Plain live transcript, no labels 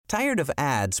Tired of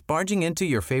ads barging into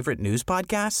your favorite news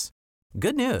podcasts?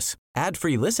 Good news.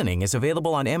 Ad-free listening is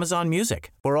available on Amazon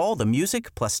Music for all the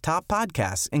music plus top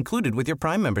podcasts included with your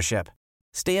Prime membership.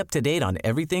 Stay up to date on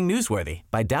everything newsworthy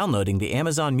by downloading the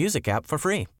Amazon Music app for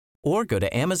free or go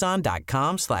to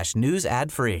amazon.com/news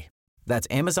ad free. That's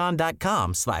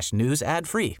amazon.com/news ad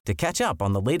free to catch up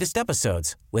on the latest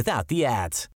episodes without the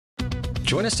ads.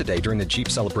 Join us today during the Jeep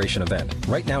Celebration event.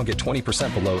 Right now, get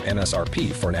 20% below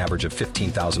MSRP for an average of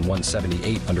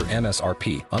 $15,178 under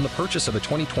MSRP on the purchase of a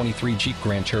 2023 Jeep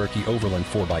Grand Cherokee Overland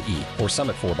 4xE or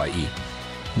Summit 4xE.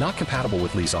 Not compatible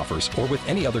with lease offers or with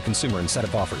any other consumer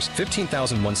incentive offers.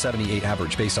 $15,178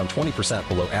 average based on 20%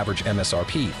 below average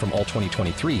MSRP from all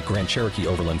 2023 Grand Cherokee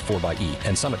Overland 4xE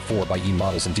and Summit 4xE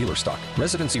models in dealer stock.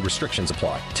 Residency restrictions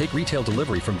apply. Take retail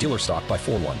delivery from dealer stock by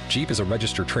 4/1. Jeep is a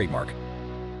registered trademark.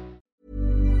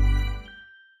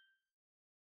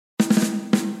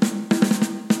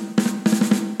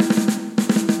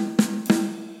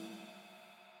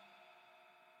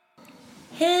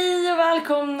 Hej och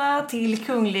välkomna till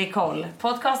Kunglig koll.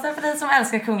 Podcasten för dig som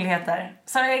älskar kungligheter.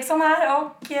 Sara Eriksson här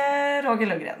och Roger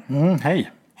Lundgren.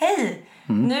 Hej. Hej.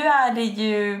 Nu är det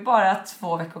ju bara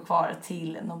 2 veckor kvar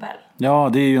till Nobel. Ja,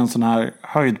 det är ju en sån här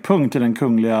höjdpunkt i den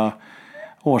kungliga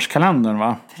årskalendern,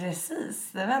 va? Precis.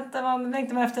 Det längtar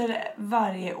man efter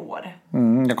varje år.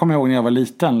 Jag kommer ihåg när jag var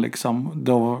liten liksom.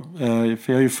 Då, för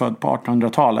jag är ju född på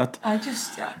 1800-talet. Ja,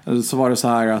 just ja. Så var det så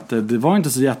här att det var inte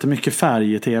så jättemycket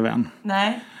färg i tvn.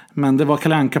 Nej. Men det var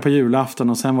Kalle Anka på julafton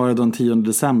och sen var det den 10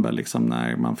 december liksom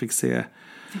när man fick se...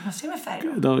 Fick man se med färg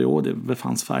då? Jo, det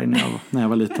fanns färg när jag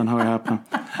var liten, hör jag här på.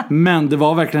 Men det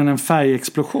var verkligen en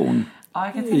färgexplosion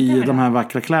i de här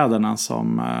vackra kläderna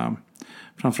som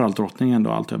framförallt drottningen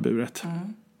då alltid har burit.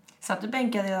 Satt du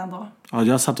bänkad redan då? Ja,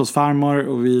 jag satt hos farmor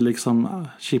och vi liksom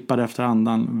chippade efter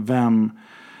andan.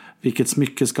 Vilket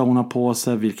smycke ska hon ha på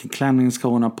sig? Vilken klänning ska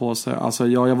hon ha på sig? Alltså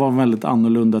jag var en väldigt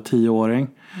annorlunda 10-åring.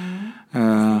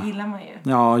 Det gillar man ju.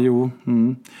 Ja, jo.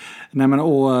 Nej men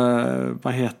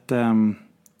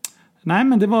Nej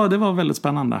men det var väldigt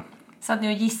spännande. Så att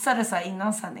ni gissade så här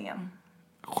innan sändningen?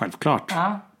 Självklart.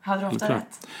 Ja, hade du ofta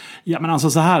rätt? Ja men alltså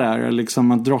så här är det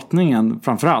liksom att drottningen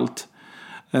framförallt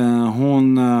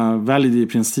hon väljer i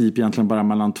princip egentligen bara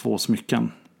mellan 2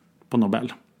 smycken på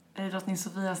Nobel. Är det drottning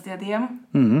Sofias diadem?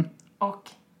 Och?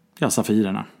 Ja,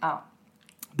 safirerna. Ja.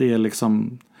 Det är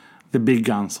liksom the big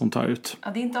guns hon tar ut.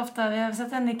 Ja, det är inte ofta. Vi har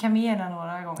sett henne i kamelerna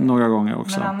några gånger. Några gånger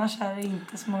också. Men annars är det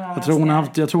inte så många. Jag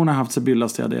tror hon har haft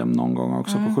Sibyllas diadem någon gång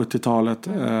också på 70-talet.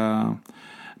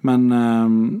 Men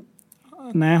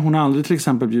nej, hon har aldrig till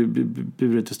exempel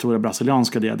burit det stora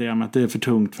brasilianska diademet. Det är för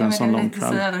tungt för en sån lång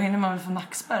kväll. Då hinner man väl få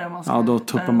nackspärr om man ska. Ja, då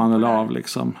tuppar man väl av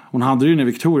liksom. Hon hade ju när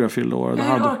Victoria fyllde år.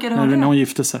 När hon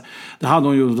gifte sig. Då hade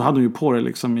hon ju på det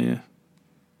liksom i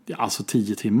alltså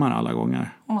 10 timmar alla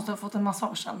gånger. Hon måste ha fått en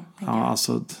massage sen. Ja,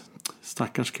 alltså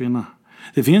stackars kvinna.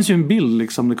 Det finns ju en bild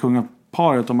liksom där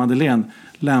kungaparet och Madeleine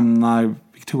lämnar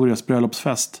Victorias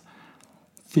bröllopsfest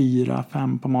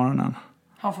 4-5 på morgonen.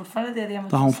 Har hon fortfarande diademet på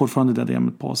sig? Då har hon fortfarande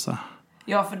diademet på sig.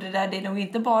 Ja, för det är nog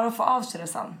inte bara att få av sig det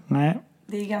sen. Nej.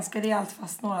 Det är ganska rejält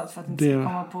fastnålat för att inte ska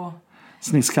komma på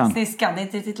sniskan. Det är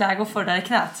inte riktigt läge att få det där i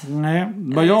knät. Nej.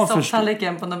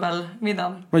 På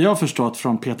Nobelmiddagen. Vad jag har förstått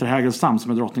från Peter Hägelstam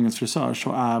som är drottningens frisör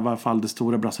så är i alla fall det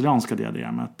stora brasilianska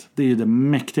diademet. Det är ju det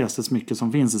mäktigaste smycke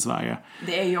som finns i Sverige.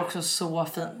 Det är ju också så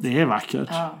fint. Det är vackert.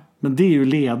 Ja. Men det är ju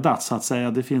ledat så att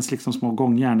säga. Det finns liksom små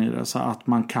gångjärn i det så att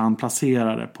man kan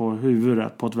placera det på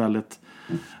huvudet på ett väldigt,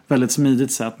 väldigt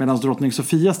smidigt sätt. Medan drottning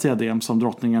Sofias diadem som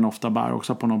drottningen ofta bär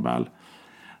också på Nobel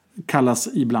kallas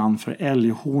ibland för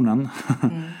älghornen.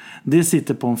 Det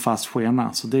sitter på en fast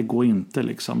skena så det går inte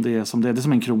liksom. Det är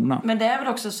som en krona. Men det är väl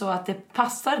också så att det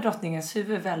passar drottningens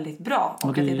huvud väldigt bra och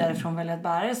att det är därifrån väljer att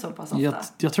bära det så pass ofta.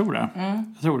 Jag tror det.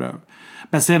 Jag tror det.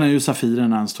 Men sen är ju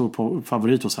safirerna en stor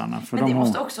favorit hos henne. Men det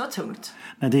måste också vara tungt.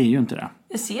 Nej, det är ju inte det.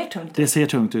 Det ser tungt ut. Det ser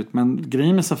tungt ut. Men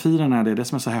grejen med safirerna är det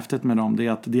som är så häftigt med dem. Det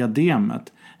är att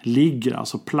diademet ligger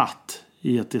alltså platt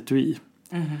i ett etui.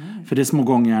 För det är små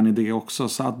gångjärn i det också.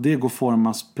 Så att det går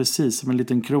formas precis som en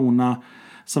liten krona.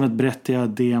 Som ett brett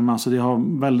diadem. Alltså det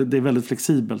är väldigt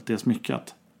flexibelt det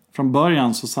smycket. Från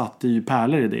början så satt det ju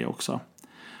pärlor i det också.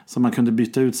 Så man kunde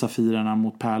byta ut safirerna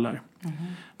mot pärlor.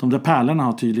 De där pärlorna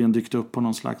har tydligen dykt upp på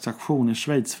någon slags auktion i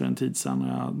Schweiz för en tid sedan.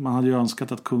 Man hade ju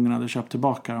önskat att kungen hade köpt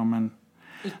tillbaka dem, men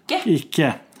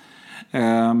icke.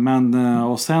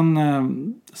 Och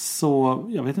sen så,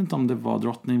 jag vet inte om det var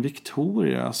drottning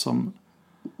Victoria som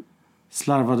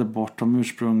slarvade bort de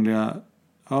ursprungliga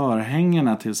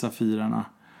örhängena till safirerna.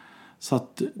 Så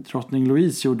att drottning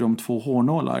Louise gjorde om 2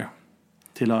 hårnålar.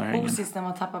 till örhängen. Osis när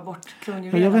man tappar bort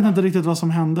kronjuvelerna. Jag vet inte riktigt vad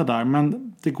som hände där,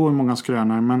 men det går många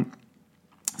skrönor. Men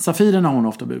Safirerna har hon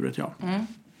ofta burit, ja.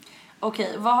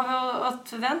 Okej, vad har vi att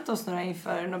förvänta oss nu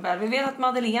inför Nobel? Vi vet att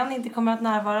Madeleine inte kommer att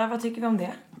närvara. Vad tycker vi om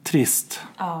det? Trist.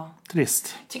 Ja.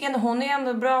 Trist. Tycker ändå hon är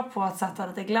ändå bra på att sätta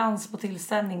lite glans på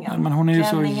tillställningen. Men hon är ju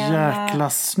så jäkla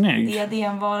snygg.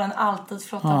 Diademvaren, alltid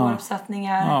flotta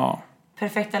håruppsättningar. Ja.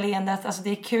 Perfekta leendet. Alltså det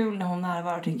är kul när hon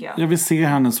närvarar, tycker jag. Jag vill se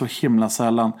henne så himla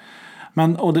sällan.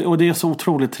 Men, och det är så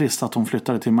otroligt trist att hon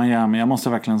flyttade till Miami. Jag måste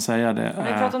verkligen säga det.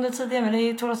 Vi pratade om det tidigare, men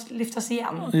det tål att lyftas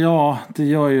igen. Ja, det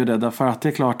gör ju det. Därför att det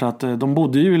är klart att de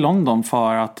bodde ju i London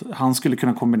för att han skulle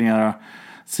kunna kombinera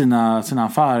sina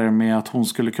affärer med att hon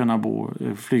skulle kunna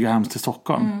flyga hem till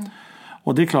Stockholm.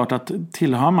 Och det är klart att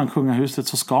tillhör man kungahuset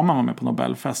så ska man vara med på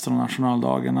Nobelfesten och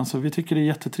nationaldagen. Alltså vi tycker det är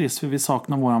jättetrist för vi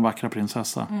saknar våran vackra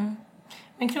prinsessa.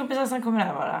 Men kronprinsessan kommer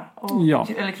närvara.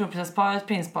 Eller kronprinsessparet,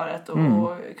 prinsparet och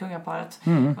kungaparet.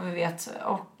 Vad vi vet.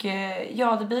 Och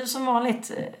det blir som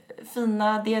vanligt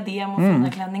fina diadem och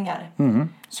fina klänningar.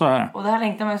 Så är det. Och det här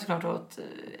längtar man ju såklart åt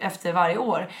efter varje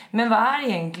år. Men vad är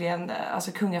egentligen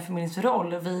kungafamiljens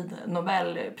roll vid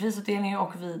Nobelprisutdelningen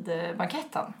och vid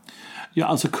banketten? Ja,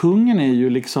 alltså kungen är ju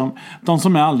liksom... De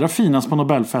som är allra finast på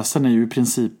Nobelfesten är ju i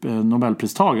princip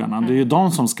Nobelpristagarna. Det är ju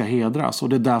de som ska hedras och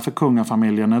det är därför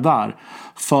kungafamiljen är där.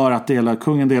 För att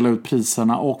kungen delar ut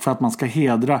priserna och för att man ska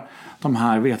hedra de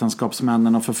här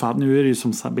vetenskapsmännen och författarna. Nu är det ju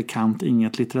som bekant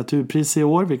inget litteraturpris i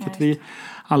år, vilket vi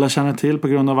alla känner till på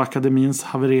grund av akademins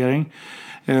haverering.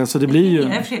 Så det blir ju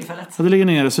det ligger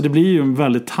nere, så det blir ju en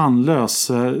väldigt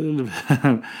tandlös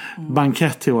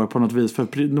bankett i år på något vis,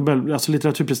 för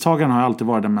litteraturpristagaren har ju alltid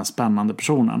varit den mest spännande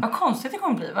personen. Vad konstigt det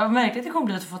kommer bli, vad märkligt det kommer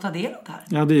bli att få ta del av det här.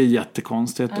 Ja, det är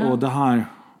jättekonstigt och det här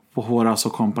får Horace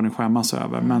och company skämmas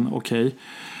över, men okej.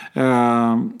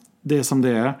 Det är som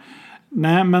det är.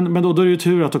 Nej, men då är det ju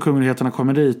tur att kungligheterna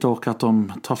kommer dit och att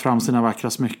de tar fram sina vackra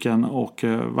smycken och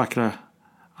vackra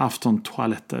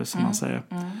aftontoaletter som man säger.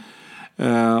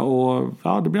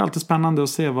 Och det blir alltid spännande att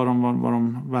se vad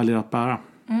de väljer att bära.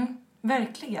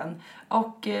 Verkligen.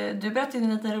 Och du berättade ju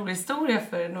en liten rolig historia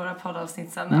för några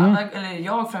poddavsnitt sedan. Eller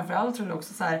jag framförallt tror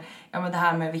också så här, men det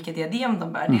här med vilket diadem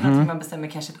de bär. Det är något man bestämmer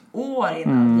kanske ett år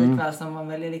innan. Likväl som man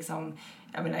väljer liksom,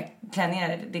 jag menar,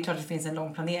 klänningar. Det är klart att det finns en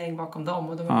lång planering bakom dem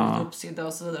och de har blivit uppsydda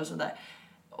och så vidare och så där.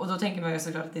 Och då tänker man ju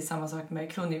såklart att det är samma sak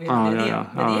med kronjuvel. Men det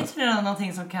är redan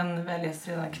någonting som kan väljas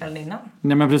redan kvällen innan.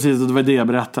 Nej, men precis, det var det jag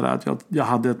berättade. Att jag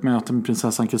hade ett möte med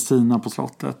prinsessan Kristina på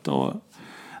slottet. Och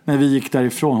när vi gick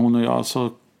därifrån, hon och jag,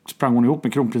 så sprang hon ihop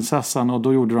med kronprinsessan. Och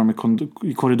då gjorde de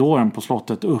i korridoren på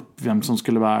slottet upp vem som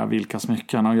skulle bära vilka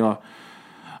smycken.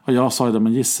 Och jag sa ju det,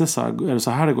 men gissas, är det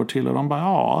så här det går till? Och de bara,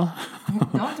 ja.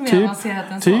 Jag har inte mer avancerat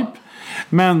än så. Typ.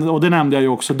 Men, och det nämnde jag ju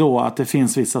också då, att det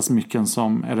finns vissa smycken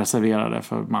som är reserverade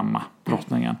för mamma,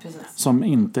 drottningen. Som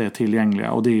inte är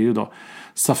tillgängliga. Och det är ju då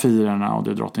safirerna och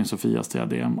det är drottning Sofias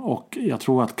diadem. Och jag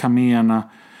tror att kamererna,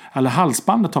 eller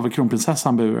halsbandet har väl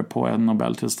kronprinsessan burit på en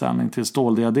Nobeltillställning till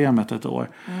ståldiademet ett år.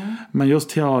 Men just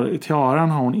tiaran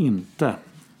har hon inte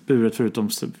buret förutom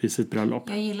vid sitt bröllop.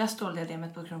 Jag gillar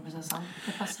ståldiademet på kronprinsessan.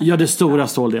 Det stora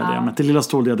ståldiademet. Det lilla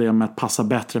ståldiademet passar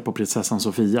bättre på prinsessan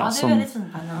Sofia. Ja, det är väldigt fint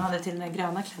när hon hade till den här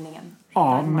gröna klänningen.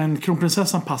 Ja, men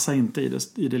kronprinsessan passar inte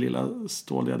i det lilla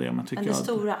ståldiademet, tycker jag. Det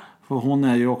stora. För hon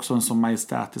är ju också en så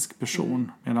majestätisk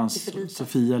person. Medan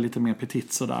Sofia är lite mer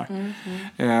petit sådär.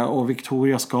 Och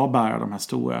Victoria ska bära de här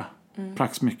stora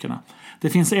praktsmyckena. Det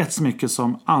finns ett smycke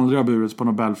som aldrig har burits på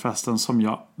Nobelfesten som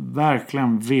jag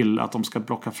verkligen vill att de ska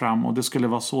plocka fram. Och det skulle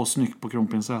vara så snyggt på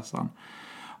kronprinsessan.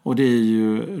 Och det är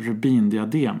ju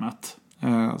rubindiademet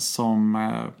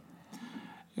som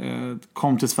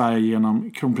kom till Sverige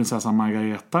genom kronprinsessan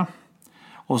Margareta.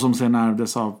 Och som sen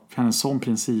ärvdes av hennes son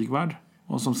prins Sigvard.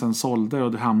 Och som sen sålde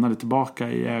och det hamnade tillbaka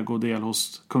i ägodel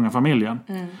hos kungafamiljen.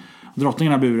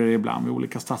 Drottningen har burit det ibland vid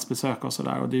olika statsbesök och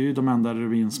sådär. Och det är ju de enda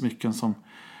rubinsmycken som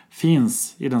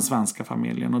finns i den svenska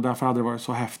familjen. Och därför hade det varit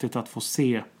så häftigt att få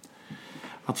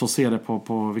se det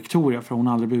på Victoria. För hon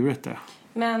har aldrig burit det.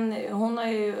 Men hon har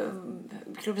ju...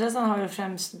 Kronprinsessan har ju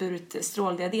främst burit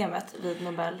stråldiademet vid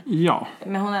Nobel. Ja.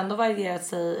 Men hon har ändå varierat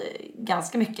sig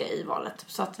ganska mycket i valet.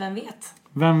 Så att vem vet?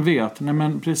 Vem vet? Nej,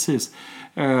 men precis.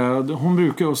 Hon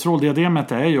brukar... Och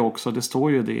stråldiademet är ju också... Det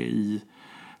står ju det i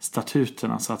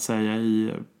statuterna så att säga.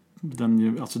 I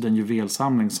den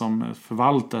juvelsamling som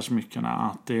förvaltar smyckena.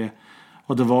 Att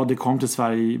det kom till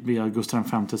Sverige via Gustav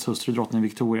V's hustru drottning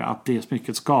Victoria. Att det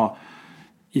smycket ska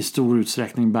i stor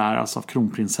utsträckning bäras av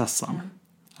kronprinsessan.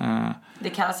 Det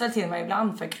kallas väl till och med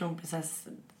ibland för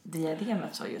kronprinsessdiademet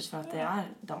så just för att det är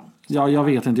de. Ja, jag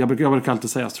vet inte. Jag brukar alltid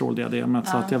säga stråldiademet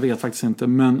så att jag vet faktiskt inte.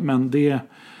 Men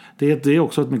Det är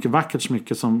också ett mycket vackert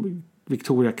smycke som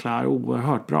Victoria klär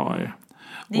oerhört bra i.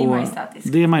 Det är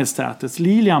majestätiskt. Det är majestätiskt.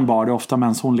 Lilian bar det ofta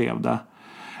medan hon levde.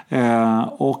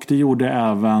 Och det gjorde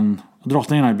även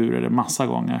drottningen har burit det massa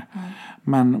gånger.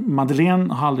 Men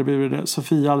Madeleine har aldrig burit det.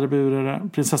 Sofia har aldrig burit det.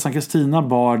 Prinsessan Kristina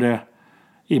bar det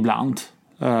ibland.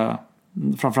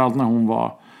 Framförallt när hon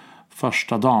var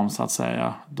första dam så att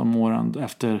säga. De åren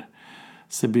efter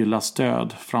Sibyllas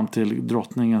död fram till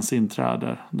drottningens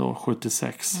inträde då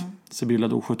 76. Sibylla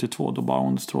dog 72. Då bar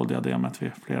hon stråldiademet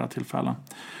vid flera tillfällen.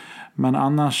 Men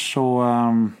annars så...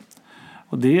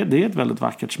 Och det är ett väldigt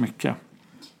vackert smycke.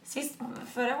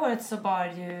 Förra året så bar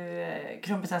ju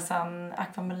kronprinsessan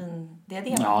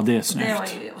akvamarindiademet. Ja, det är snyggt. Det var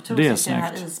ju otroligt den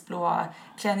här isblå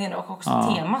klänningen och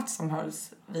också temat som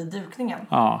hölls vid dukningen.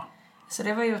 Ja. Så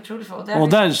det var ju otroligt. Och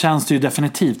där känns det ju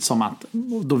definitivt som att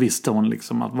då visste hon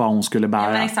liksom att vad hon skulle bära.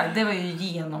 Ja, men exakt. Det var ju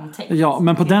genomtänkt. Ja,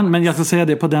 men jag ska säga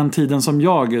det, på den tiden som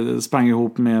jag sprang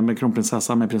ihop med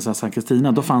kronprinsessan, med prinsessan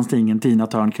Kristina, då fanns det ingen Tina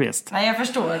Törnqvist. Nej, jag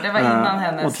förstår. Det var innan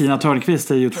hennes. Och Tina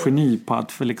Törnqvist är ju ett geni på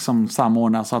att för liksom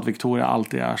samordna så att Victoria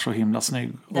alltid är så himla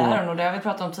snygg. Det är hon, och det har vi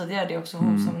pratat om tidigare. Det är också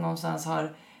hon som någonstans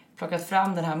har plockat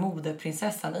fram den här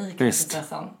modeprinsessan i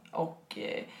kronprinsessan. Och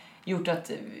gjort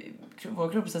att vår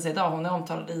kronprinsessa idag, hon är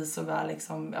omtalad i såväl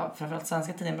liksom, framförallt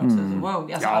svenska tidningar men också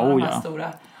Vogue. Alltså alla de här stora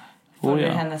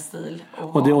följer hennes stil.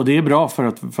 Och det är bra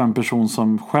för en person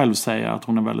som själv säger att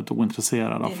hon är väldigt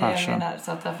ointresserad av fashion. Det är det jag menar,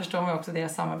 så att där förstår man också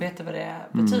deras samarbete, vad det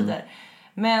betyder.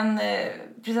 Men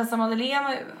prinsessa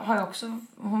Madeleine har ju också,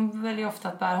 hon väljer ofta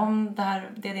att bära det här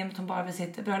diademet hon bara vid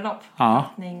sitt bröllop. Ja.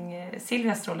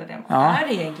 Silvias stråldiadem. Ja. Är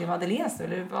det egentligen Madeleines nu?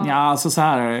 Eller vad? Ja, alltså så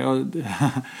här är det.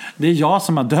 Det är jag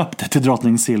som har döpt det till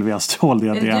drottning Silvias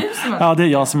stråldiadem. Är det du som har Ja, det är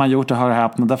jag som har gjort det, hör och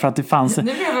häpna. Därför att det fanns... Nu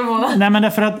blir jag förvånad. Nej, men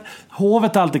därför att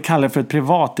hovet alltid kallar för ett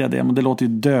privat diadem och det låter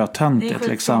ju dötöntigt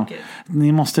liksom.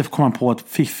 Ni måste komma på ett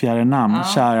fiffigare namn,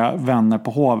 kära vänner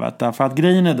på hovet. Därför att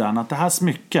grejen är den att det här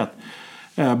smycket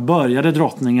började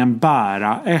drottningen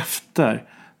bära efter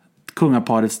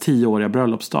kungaparets 10-åriga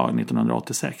bröllopsdag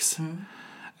 1986.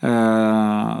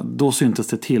 Då syntes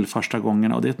det till första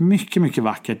gången och det är ett mycket, mycket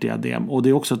vackert diadem och det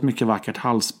är också ett mycket vackert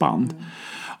halsband.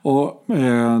 Och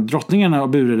drottningen har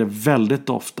burit det väldigt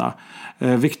ofta.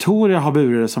 Victoria har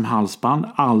burit det som halsband,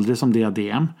 aldrig som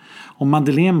diadem. Och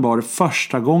Madeleine bar det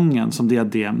första gången som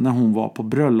diadem när hon var på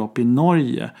bröllop i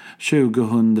Norge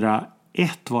 2001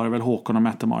 var det väl Håkon och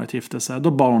Mette-Marit gifte sig.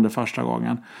 Då bar hon det första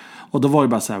gången. Och då var det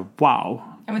bara så här, wow.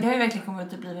 Ja, men det har ju verkligen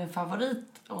kommit att bli en favorit.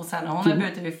 Och sen hon har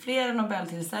burit vid flera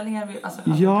Nobeltillställningar, alltså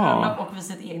bröllop och vid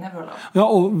sitt egna bröllop. Ja,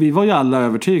 och vi var ju alla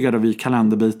övertygade, vi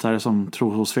kalenderbitare som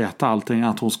tror hos veta allting,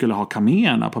 att hon skulle ha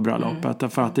kaméerna på bröllopet.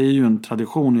 Därför att det är ju en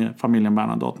tradition i familjen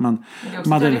Bernadotte. Men det är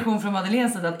också en tradition från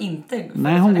Madeleines sida att inte...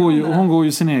 Nej, hon går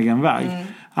ju sin egen väg.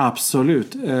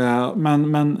 Absolut.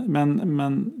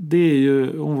 Men det är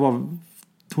ju...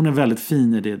 Hon är väldigt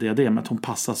fin i det diademet. Hon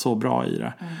passar så bra i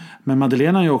det. Men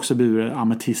Madeleine har ju också burit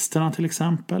ametisterna till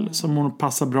exempel. Som hon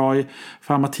passar bra i.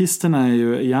 För ametisterna är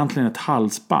ju egentligen ett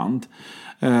halsband.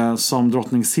 Som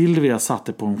drottning Silvia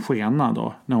satte på en skena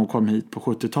då. När hon kom hit på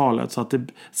 70-talet. Så att det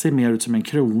ser mer ut som en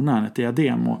krona än ett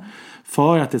diadem. Och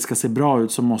för att det ska se bra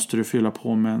ut så måste du fylla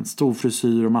på med en stor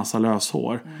frisyr och massa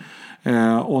löshår.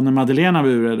 Och när Madeleine har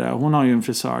burit det, hon har ju en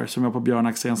frisör som är på Björn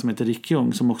Axén som heter Rick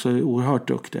Ljung som också är oerhört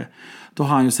duktig. Då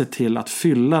har han ju sett till att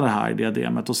fylla det här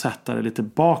diademet och sätta det lite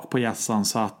bak på hjässan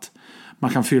så att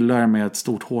man kan fylla det med ett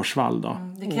stort hårsvall då.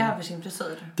 Det kräver sin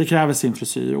frisyr. Det kräver sin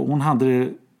frisyr och hon hade det,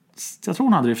 jag tror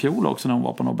hon hade det i fjol också när hon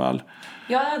var på Nobel.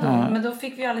 Ja, men då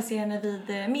fick vi aldrig se henne vid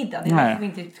middagen. Det är därför vi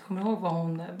inte kommer ihåg vad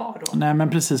hon bar då. Nej, men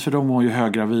precis, för de var ju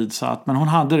höggravid så att, men hon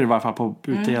hade det i varje fall på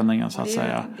utdelningen så att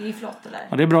säga. Det är flott det där.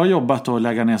 Ja, det är bra jobbat att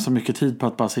lägga ner så mycket tid på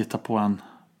att bara sitta på en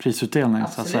prisutdelning.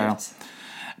 Absolut. Så att säga.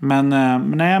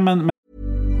 Men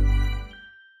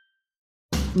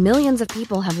Millions of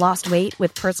people have lost weight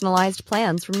with personalized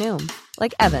plans from Noom.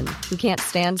 Like Evan, who can't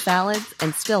stand salads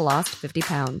and still lost 50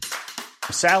 pounds.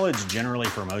 Salads generally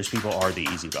for most people are the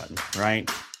easy button, right?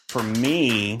 For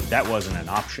me, that wasn't an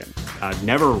option. I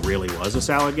never really was a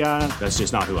salad guy. That's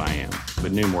just not who I am.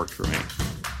 But Noom worked for me.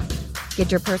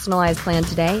 Get your personalized plan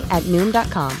today at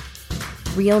Noom.com.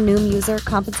 Real Noom user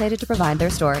compensated to provide their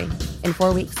story. In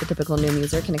 4 weeks, the typical Noom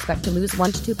user can expect to lose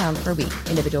 1 to 2 pounds per week.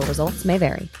 Individual results may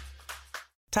vary.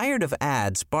 Tired of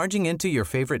ads barging into your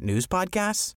favorite news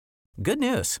podcasts? Good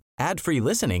news. Ad-free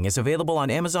listening is available on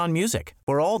Amazon Music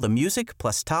for all the music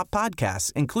plus top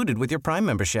podcasts included with your Prime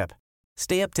membership.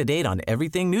 Stay up to date on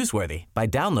everything newsworthy by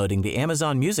downloading the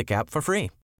Amazon Music app for free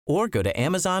or go to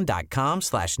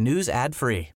amazon.com/news ad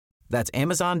free. That's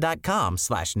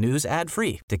amazon.com/news ad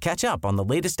free to catch up on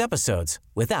the latest episodes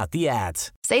without the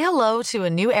ads. Say hello to a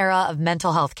new era of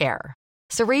mental health care.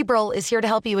 Cerebral is here to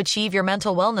help you achieve your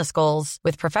mental wellness goals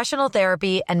with professional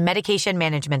therapy and medication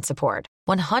management support.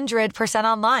 100%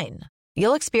 online.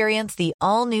 You'll experience the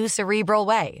all-new Cerebral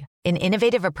Way, an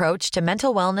innovative approach to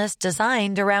mental wellness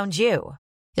designed around you.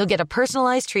 You'll get a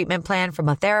personalized treatment plan from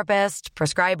a therapist,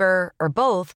 prescriber, or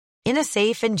both in a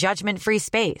safe and judgment-free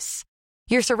space.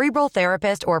 Your Cerebral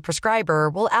therapist or prescriber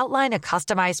will outline a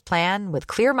customized plan with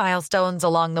clear milestones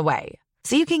along the way,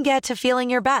 so you can get to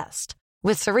feeling your best.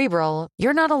 With Cerebral,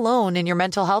 you're not alone in your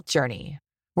mental health journey.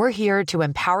 We're here to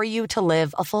empower you to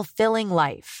live a fulfilling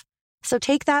life. So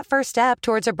take that first step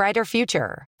towards a brighter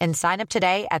future and sign up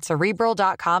today at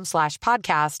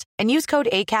Cerebral.com/podcast and use code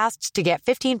ACAST to get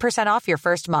 15% off your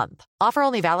first month. Offer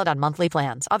only valid on monthly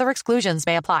plans. Other exclusions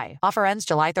may apply. Offer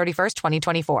ends July 31st,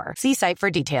 2024. See site for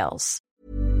details.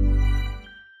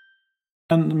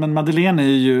 Men Madeleine är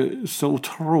ju så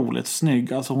otroligt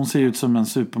snygg. Alltså hon ser ut som en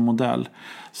supermodell.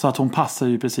 Så att hon passar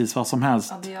ju precis vad som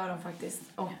helst. Ja, det gör hon faktiskt.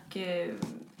 Och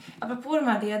apropå de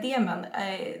här diademen.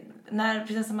 När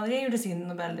prinsessan Madeleine gjorde sin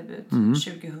Nobeldebut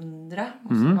 2000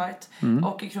 måste det ha varit.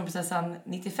 Och kronprinsessan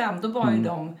 95. Då var ju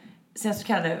de sina så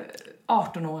kallade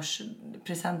 18-års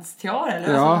presentstiarer.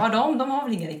 Eller? Ja. Alltså, de har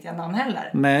väl inga riktiga namn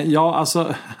heller? Nej, ja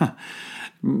alltså...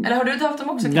 Eller har du döpt dem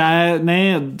också?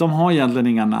 Nej, de har egentligen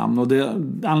inga namn.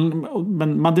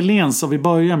 Men Madeleine, så vi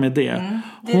börjar med det.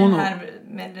 Det är den här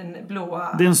med den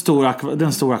blåa... Det är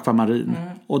en stor akvamarin.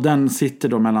 Och den sitter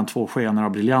då mellan två skenor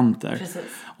av briljanter. Precis.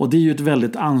 Och det är ju ett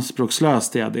väldigt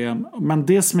anspråkslöst diadem. Men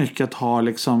det smycket har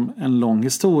liksom en lång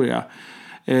historia.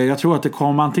 Jag tror att det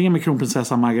kom antingen med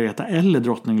kronprinsessa Margareta eller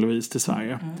drottning Louise till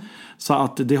Sverige. Så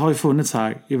att det har ju funnits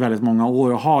här i väldigt många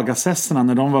år. Och Hagasesserna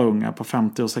när de var unga på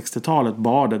 50- och 60-talet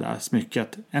bar det där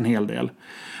smycket en hel del.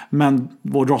 Men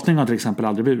vår drottning har till exempel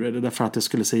aldrig burit det. Därför att det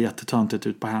skulle se jättetöntigt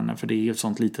ut på henne. För det är ju ett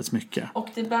sånt litet smycke. Och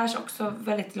det bärs också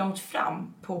väldigt långt fram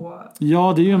på...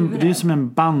 Ja, det är ju som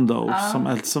en bando.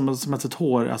 Som ett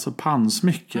hår, alltså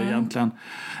pannsmycke egentligen.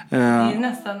 Det är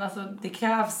nästan, alltså det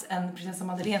krävs en prinsessa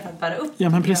Madeleine för att bära upp. Ja,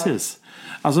 men precis.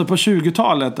 Alltså på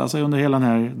 20-talet, alltså under hela den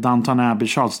här Downton Abbey,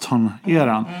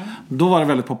 Charleston-eran. Då var det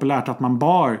väldigt populärt att man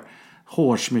bar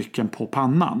hårsmycken på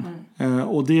pannan.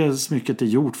 Och det smycket är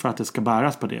gjort för att det ska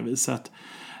bäras på det viset.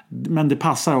 Men det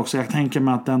passar också. Jag tänker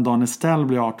mig att den dagen Estelle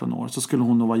blir 18 år så skulle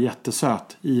hon nog vara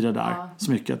jättesöt i det där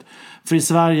smycket. För i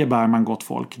Sverige bär man gott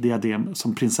folk diadem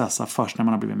som prinsessa först när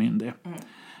man har blivit myndig.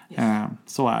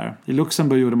 Så är det. I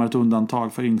Luxemburg gjorde man ett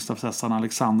undantag för yngsta prinsessan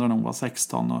Alexandra när hon var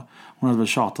 16. Och hon hade väl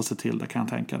tjatat sig till det, kan jag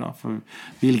tänka då. För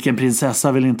vilken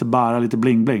prinsessa vill inte bära lite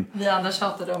bling-bling? Vi andra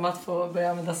tjatade om att få börja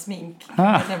använda smink.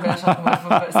 Jag tjatade om att få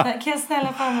börja. Kan jag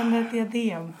snälla få använda ett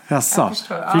diadem? Jaså,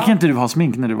 fick inte du ha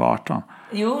smink när du var 18?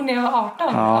 Jo, när jag var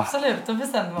 18, absolut. Då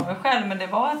bestämde man mig själv. Men det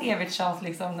var ett evigt tjat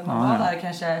liksom, när man var där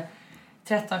kanske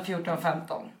 13, 14,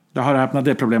 15. Jag har öppnat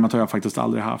det problemet har jag faktiskt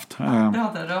aldrig haft.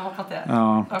 Bra det, du har hoppat det.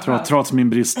 Ja, trots mina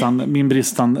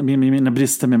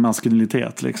brister med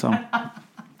maskulinitet liksom.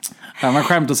 Ja, men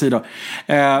skämt åsido.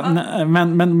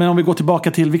 Men om vi går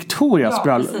tillbaka till Victorias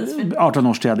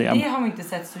 18-årsdiadem. Det har man inte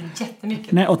sett så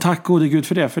jättemycket. Nej, och tack gode gud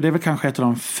för det. För det är väl kanske ett av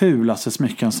de fulaste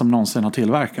smycken som någonsin har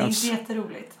tillverkats. Det är inte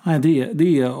jätteroligt. Nej,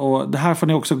 det är. Och det här får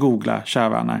ni också googla, kära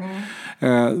vänner.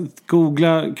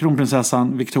 Googla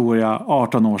kronprinsessan Victoria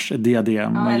 18-års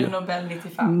diadem. Ja, eller Nobel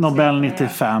 95. Nobel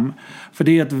 95. För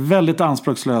det är ett väldigt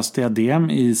anspråkslöst diadem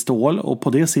i stål. Och på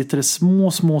det sitter det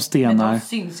små stenar. Men de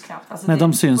syns knappt. Alltså nej,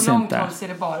 de syns på långt inte. håll ser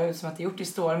det bara ut som att det är gjort i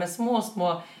stål. Med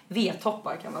små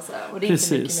V-toppar kan man säga. Och det är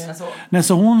inte mycket mer än så. Nej,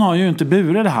 så hon har ju inte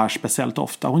burit det här speciellt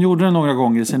ofta. Hon gjorde det några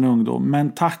gånger i sin ungdom.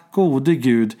 Men tack gode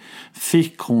gud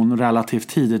fick hon relativt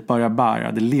tidigt börja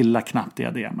bära det lilla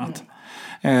knappdiademet.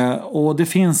 Och det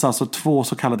finns alltså 2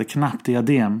 så kallade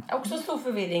knappdiadem. Också stor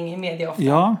förvirring i media ofta.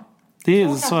 Ja, det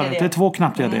är 2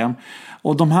 knappdiadem.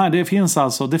 Och de här,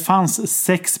 det fanns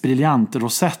 6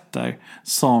 briljantrosetter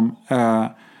som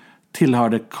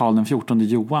tillhörde Karl XIV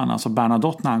Johan, alltså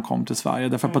Bernadotte när han kom till Sverige.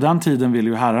 Därför på den tiden ville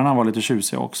ju herrarna vara lite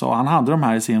tjusiga också. Och han hade de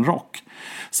här i sin rock.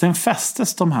 Sen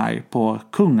fästes de här på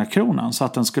kungakronan så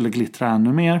att den skulle glittra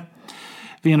ännu mer.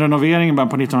 Vid en renovering på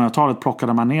 1900-talet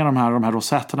plockade man ner de här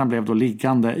rosetterna, blev då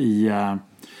liggande i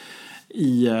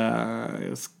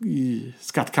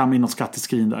skattkammaren, inåt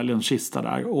skatteskrin där, eller en kista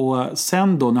där. Och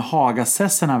sen då när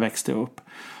Hagasesserna växte upp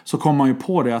så kom man ju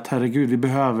på det att herregud, vi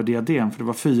behöver diadem, för det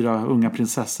var 4 unga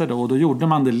prinsessor då. Och då gjorde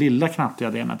man det lilla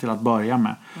knappdiademet till att börja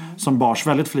med, som bars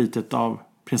väldigt flitigt av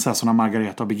prinsessorna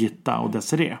Margareta och Birgitta och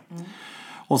Desiree.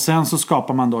 Och sen så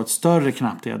skapar man då ett större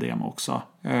knappdiadem också.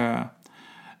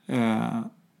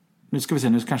 Nu ska vi se,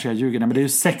 nu kanske jag ljuger. Men det är ju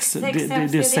 6. Det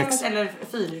är 6. Eller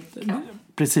 4.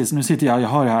 Precis, nu sitter jag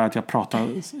hör här att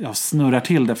jag snurrar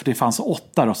till det. För det fanns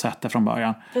 8 rosetter från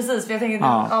början. Precis, för jag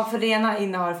tänker för det ena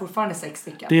innehar fortfarande 6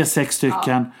 stycken. Det är 6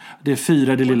 stycken. Det är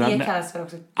 4 det lilla. Det kallas för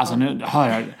också. Alltså nu hör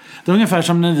jag. Det är ungefär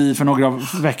som när vi för några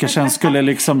veckor sedan skulle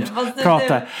liksom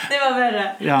prata. Det var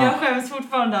värre. Ja. Jag skäms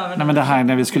fortfarande över det. Nej, men det här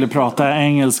när vi skulle prata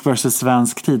engelsk versus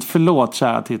svensk tid. Förlåt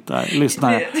kära tittare,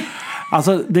 lyssnare.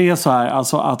 Alltså det är så här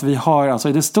alltså, att vi har alltså,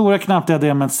 i det stora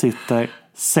knappdiademet sitter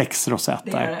 6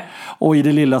 rosetter. Det. Och i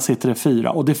det lilla sitter det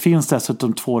 4. Och det finns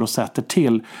dessutom 2 rosetter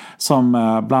till. Som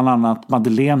bland annat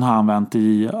Madeleine har använt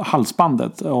i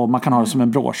halsbandet. Och man kan ha det som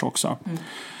en brosch också.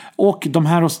 Och de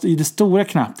här i det stora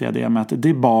knappdiademet,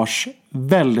 det bars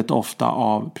väldigt ofta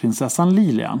av prinsessan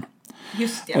Lilian.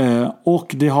 Just det.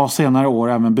 Och det har senare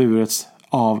år även burits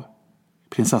av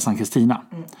prinsessan Kristina.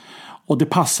 Och det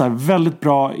passar väldigt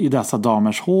bra i dessa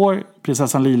damers hår.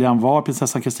 Prinsessan Lilian var,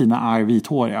 prinsessan Kristina är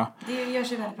vithåriga. Det gör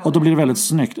sig väldigt bra. Och då blir det väldigt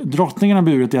snyggt. Drottningen har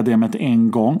burit diademet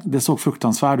en gång. Det såg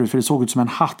fruktansvärt ut för det såg ut som en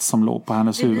hatt som låg på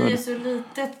hennes huvud. Det blir så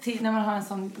litet till när man har en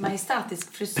sån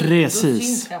majestätisk frisyr. Precis. Då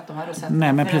syns knappt de här rosetterna.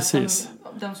 Nej, men precis.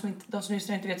 De som just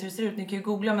inte vet hur det ser ut, ni kan ju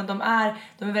googla, men de är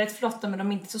väldigt flotta, men de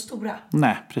är inte så stora.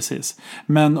 Nej, precis.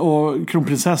 Men och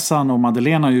kronprinsessan och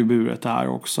Madeleine har ju burit det här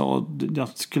också. Och jag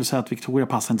skulle säga att Victoria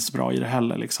passar inte så bra i det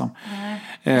heller liksom. Nej,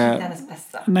 det är inte hennes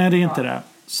bästa. Nej, det är inte det.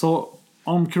 Så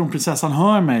om kronprinsessan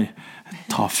hör mig,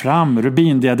 ta fram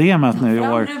rubindiademet nu i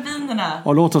år. Rubinerna.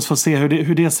 Och låt oss få se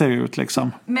hur det ser ut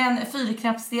liksom. Men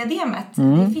 4-knappsdiademet,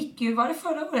 det fick ju, var det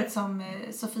förra året som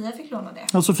Sofia fick låna det?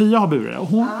 Ja, Sofia har burit det. Och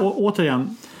hon, och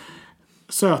återigen,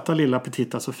 söta lilla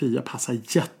petita Sofia passar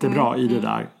jättebra i det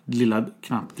där lilla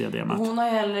knappdiademet. Hon har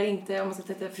ju heller inte, om man ska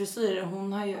titta på frisyrer,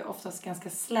 hon har ju oftast ganska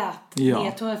slät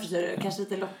nedtonade frisyrer, kanske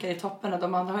lite lockar i toppen, och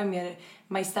de andra har ju mer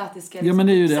majestätiska. Ja, men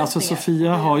det är ju det. Alltså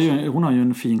Sofia hon har ju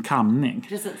en fin kamning.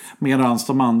 Precis. Medan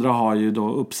de andra har ju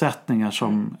då uppsättningar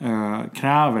som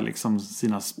kräver liksom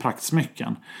sina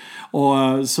praktsmycken. Och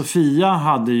Sofia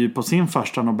hade ju på sin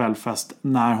första Nobelfest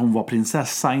när hon var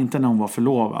prinsessa, inte när hon var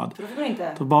förlovad.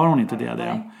 Då bar hon inte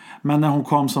diadem. Men när hon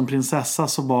kom som prinsessa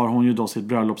så bar hon ju då sitt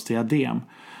bröllopsdiadem.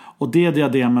 Och det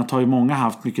diademet har ju många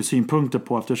haft mycket synpunkter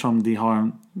på, eftersom det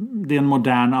är en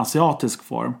modern asiatisk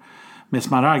form. Med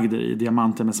smaragder i,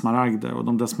 diamanter med smaragder. Och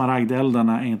de där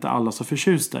smaragdeldarna är inte alla så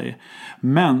förtjusta i.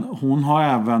 Men hon har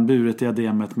även burit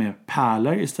diademet med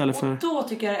pärlor istället för... Och då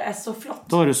tycker jag det är så flott.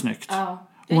 Då är det snyggt. Ja.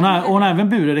 Hon har även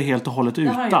burit det helt och hållet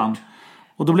utan.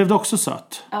 Och då blev det också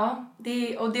sött. Ja,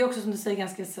 det är också som du säger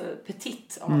ganska så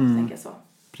petit, om man tänker så.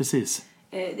 Precis.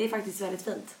 Det är faktiskt väldigt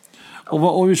fint.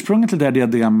 Och ursprunget till det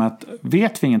diademet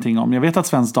vet vi ingenting om. Jag vet att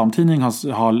Svensk Damtidning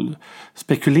har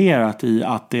spekulerat i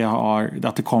att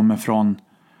det kommer från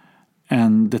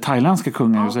det thailändska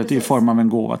kungahuset i form av en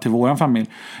gåva till våran familj.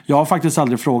 Jag har faktiskt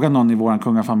aldrig frågat någon i våran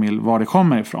kungafamilj var det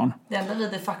kommer ifrån. Det enda vi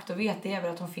de facto vet är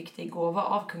väl att hon fick det i gåva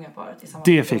av kungaparet.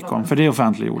 Det fick hon, för det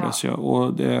offentliggjordes ju.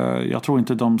 Och jag tror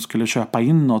inte de skulle köpa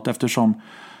in något, eftersom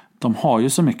de har ju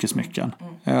så mycket smycken.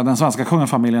 Den svenska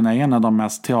kungafamiljen är en av de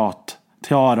mest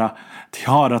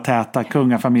tiara-täta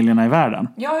kungafamiljerna i världen.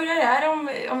 Ja, hur är det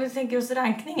om vi tänker oss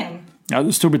rankningen?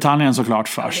 Ja, Storbritannien såklart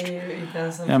först. Ja,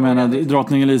 jag menar,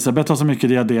 drottning Elisabeth har så mycket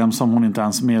diadem som hon inte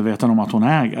ens är medveten om att hon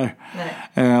äger.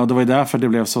 Och det var ju därför det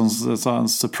blev sån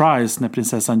surprise när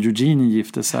prinsessan Eugenie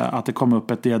gifte sig, att det kom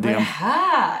upp ett diadem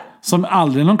som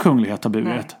aldrig någon kunglighet har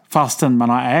burit. Fastän man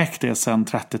har ägt det sedan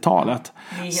 30-talet.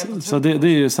 Så det är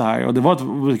ju så här. Och det var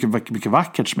ett mycket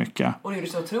vackert smycke. Och det gjorde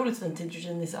så otroligt fint till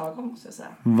Eugenies ögon, måste jag säga.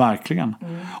 Verkligen.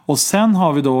 Och sen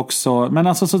har vi då också... Men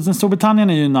alltså Storbritannien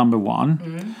är ju number one.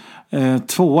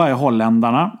 2 är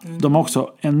holländarna. De har också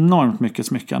enormt mycket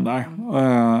smycken där.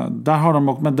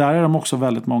 Men där är de också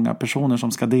väldigt många personer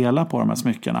som ska dela på de här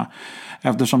smyckena.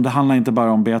 Eftersom det handlar inte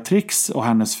bara om Beatrix och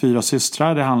hennes 4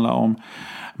 systrar. Det handlar om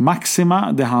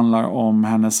Maxima. Det handlar om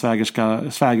hennes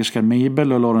svägerska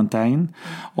Mabel och Laurentine.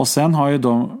 Och sen har ju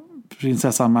då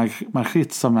prinsessan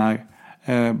Margit som är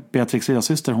Beatrix lilla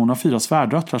syster, hon har 4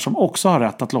 svärdöttrar som också har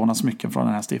rätt att låna smycken från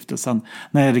den här stiftelsen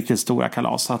när det är riktigt stora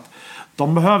kalas. Så att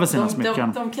de behöver sina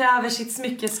smycken. De kräver sitt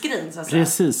smyckeskrin, så att säga.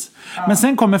 Precis. Ja. Men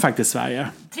sen kommer faktiskt Sverige.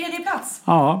 3:e plats.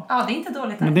 Ja. Ja, det är inte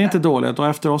dåligt. Men det är inte dåligt. Och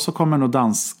efter oss så kommer nog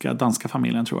danska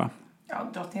familjen, tror jag. Ja,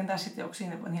 drottningen där sitter också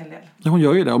inne på en hel del. Ja, hon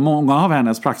gör ju det. Och många av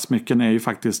hennes praktsmycken är ju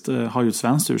faktiskt, har ju ett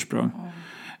svenskt ursprung.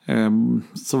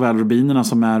 Såväl rubinerna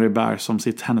som Mary bär som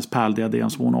hennes pärldiadem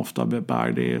som hon ofta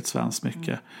bär, det är ett svenskt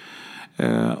smycke.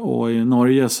 Och i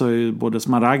Norge så är både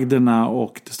smaragderna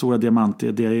och det stora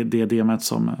diademet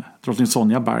som drottning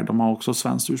Sonja bär, de har också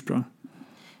svenskt ursprung.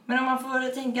 Men om man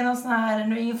får tänka någon sån här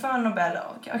nu inför Nobel,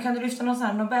 kan du lyfta någon sån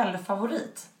här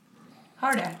Nobelfavorit?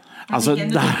 Har det? Alltså, du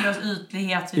tycker oss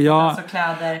ytlighet, alltså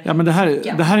kläder. Ja, men det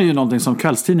här är ju någonting som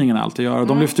kvällstidningen alltid gör. Och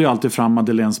de lyfter ju alltid fram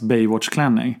Madeleines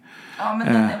Baywatch-klänning. Ja,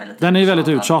 men den är ju väldigt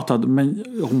uttjatad. Men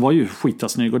hon var ju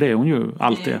skitasnygg och det är hon ju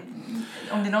alltid.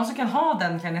 Om det är någon som kan ha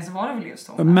den klänningen så var det väl just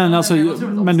hon. Men, alltså,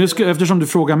 men nu eftersom du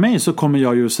frågar mig så kommer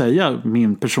jag ju säga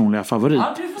min personliga favorit.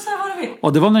 Ja, du får säga vad du vill.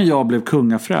 Och det var när jag blev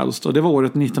kungafrälst. Och det var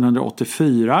året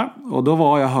 1984. Och då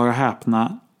var jag, hör och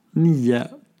häpna,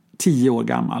 10 år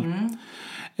gammal.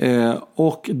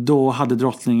 Och då hade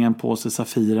drottningen på sig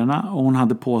safirerna. Och hon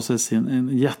hade på sig en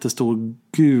jättestor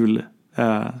gul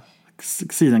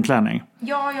sidenklänning.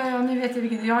 Ja, nu vet jag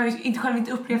vilket. Jag har ju själv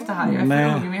inte upplevt det här. Jag är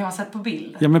för ung, men jag har sett på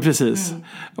bild. Ja, men precis.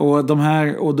 Och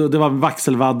det var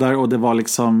vaxelvaddar och det var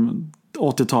liksom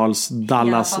 80-tals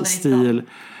Dallas-stil.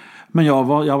 Men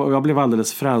jag blev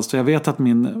alldeles frälst. Och jag vet att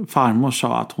min farmor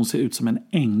sa att hon ser ut som en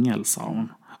ängel, sa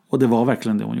hon. Och det var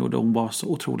verkligen det hon gjorde. Hon var så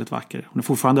otroligt vacker. Hon är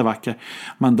fortfarande vacker.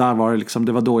 Men där var det liksom,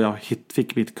 det var då jag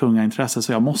fick mitt kungaintresse.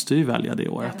 Så jag måste ju välja det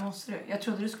året. Ja, det måste du. Jag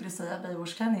trodde du skulle säga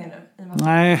Baywatch-klänningen nu.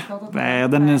 Nej,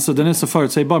 den är så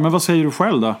förutsägbar. Men vad säger du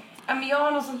själv då? Ja, men jag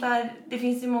har något sånt där, det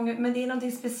finns ju många, men det är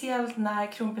något speciellt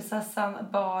när kronprinsessan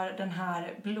bar den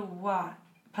här blåa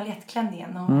paljettklänningen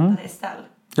när hon hade Estelle.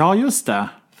 Ja, just det.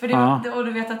 För det, och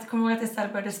du vet att, kommer ihåg att Estelle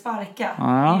började sparka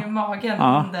i magen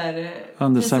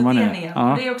under ceremonin.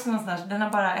 Ja. Det är också någonstans, den har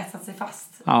bara etsat sig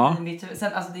fast i mitt huvud.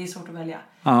 Sen, alltså det är svårt att välja.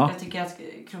 Ja. Jag tycker att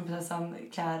kronprinsessan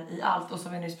klär i allt. Och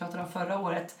som vi nyss pratade om förra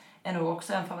året är nog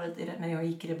också en favorit i det, när jag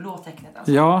gick i det blå tecknet.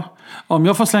 Alltså. Ja, om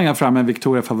jag får slänga fram en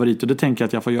Victoria-favorit, och det tänker jag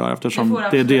att jag får göra eftersom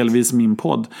det är delvis min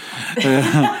podd.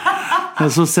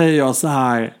 Så säger jag så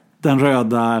här, den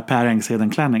röda Per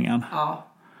Engsheden-klänningen. Ja.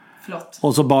 Flott.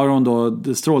 Och så bar hon då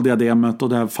stråldiademet och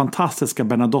det här fantastiska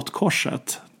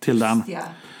Bernadotte-korset till den. Ja.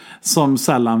 Som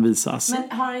sällan visas.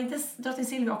 Men har inte drottning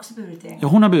Silvia också burit det? Ja,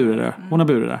 hon har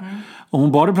burit det. Och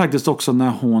hon bar det faktiskt också när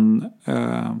hon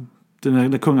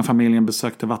när kungafamiljen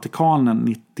besökte Vatikanen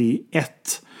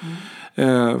 91.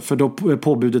 För då är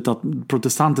påbudet att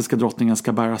protestantiska drottningen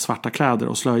ska bära svarta kläder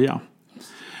och slöja.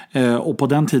 Och på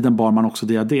den tiden bar man också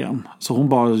diadem. Så hon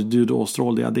bar ju då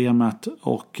stråldiademet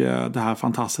och det här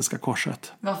fantastiska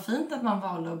korset. Vad fint att man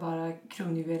valde att bara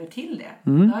kronjuveler till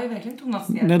det. Det har ju verkligen tonats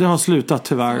ner. Nej, det har slutat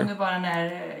tyvärr. Så nu bara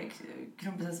när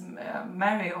kronprinsess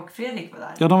Mary och Fredrik var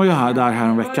där. Ja, de var ju här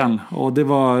en veckan. Och det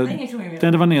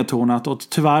var nedtonat och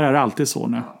tyvärr är det alltid så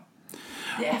nu. Ja.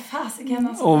 Det är fasiken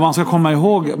alltså. Och man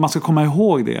ska komma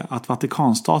ihåg det, att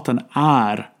Vatikanstaten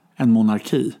är en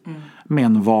monarki med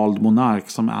en vald monark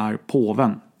som är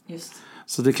påven. Just.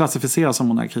 Så det klassificeras som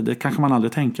monarki, det kanske man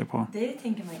aldrig tänker på. Det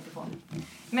tänker man inte på.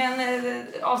 Men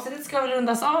avsnittet ska väl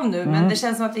rundas av nu, men det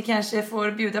känns som att vi kanske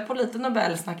får bjuda på lite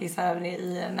Nobelsnackis här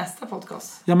i nästa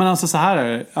podcast. Ja, men alltså så här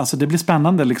är det. Alltså det blir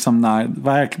spännande liksom när,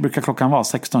 vad brukar klockan vara?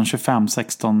 16.25,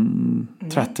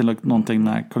 16.30 någonting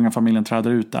när kungafamiljen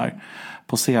träder ut där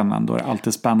på scenen. Då är det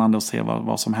alltid spännande att se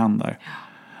vad som händer. Ja.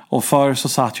 Och förr så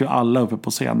satt ju alla uppe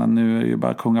på scenen. Nu är det ju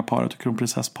bara kungaparet och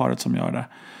kronprinsessparet som gör det.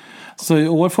 Så i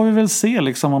år får vi väl se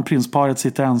liksom om prinsparet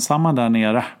sitter ensamma där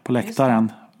nere på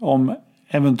läktaren. Om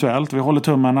eventuellt, vi håller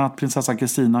tummarna att prinsessa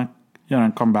Kristina gör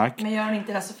en comeback. Men gör hon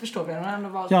inte det så förstår vi.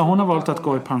 Hon har valt att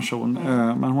gå i pension.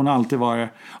 Men hon har alltid varit.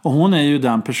 Och hon är ju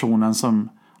den personen som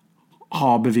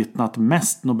har bevittnat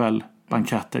mest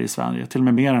Nobelbanketter i Sverige. Till och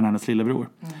med mer än hennes lillebror.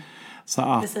 Så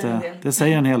att det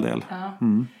säger en hel del. Ja.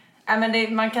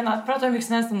 Men man kan prata hur mycket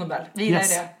som helst om Nobel. Vi gillar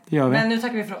det gör vi. Men nu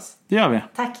tackar vi för oss. Det gör vi.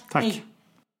 Tack. Hej.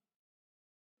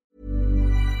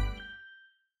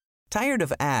 Tired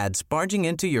of ads barging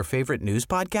into your favorite news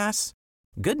podcasts?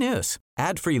 Good news.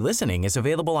 Ad-free listening is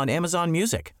available on Amazon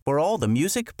Music for all the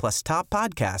music plus top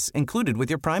podcasts included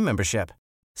with your Prime membership.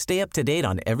 Stay up to date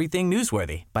on everything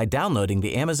newsworthy by downloading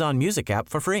the Amazon Music app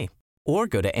for free or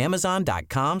go to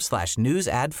amazon.com/news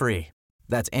ad free.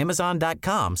 That's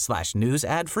amazon.com/news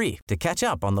ad free to catch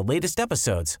up on the latest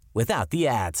episodes without the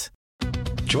ads.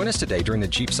 Join us today during the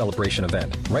Jeep Celebration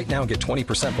event. Right now, get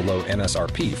 20% below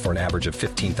MSRP for an average of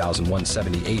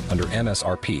 $15,178 under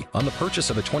MSRP on the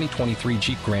purchase of a 2023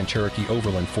 Jeep Grand Cherokee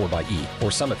Overland 4xE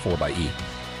or Summit 4xE.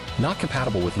 Not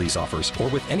compatible with lease offers or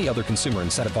with any other consumer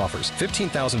incentive offers.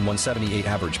 $15,178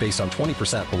 average based on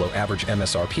 20% below average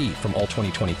MSRP from all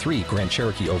 2023 Grand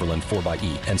Cherokee Overland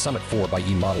 4xE and Summit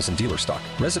 4xE models in dealer stock.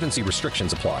 Residency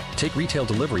restrictions apply. Take retail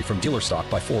delivery from dealer stock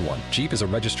by 4/1. Jeep is a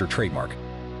registered trademark.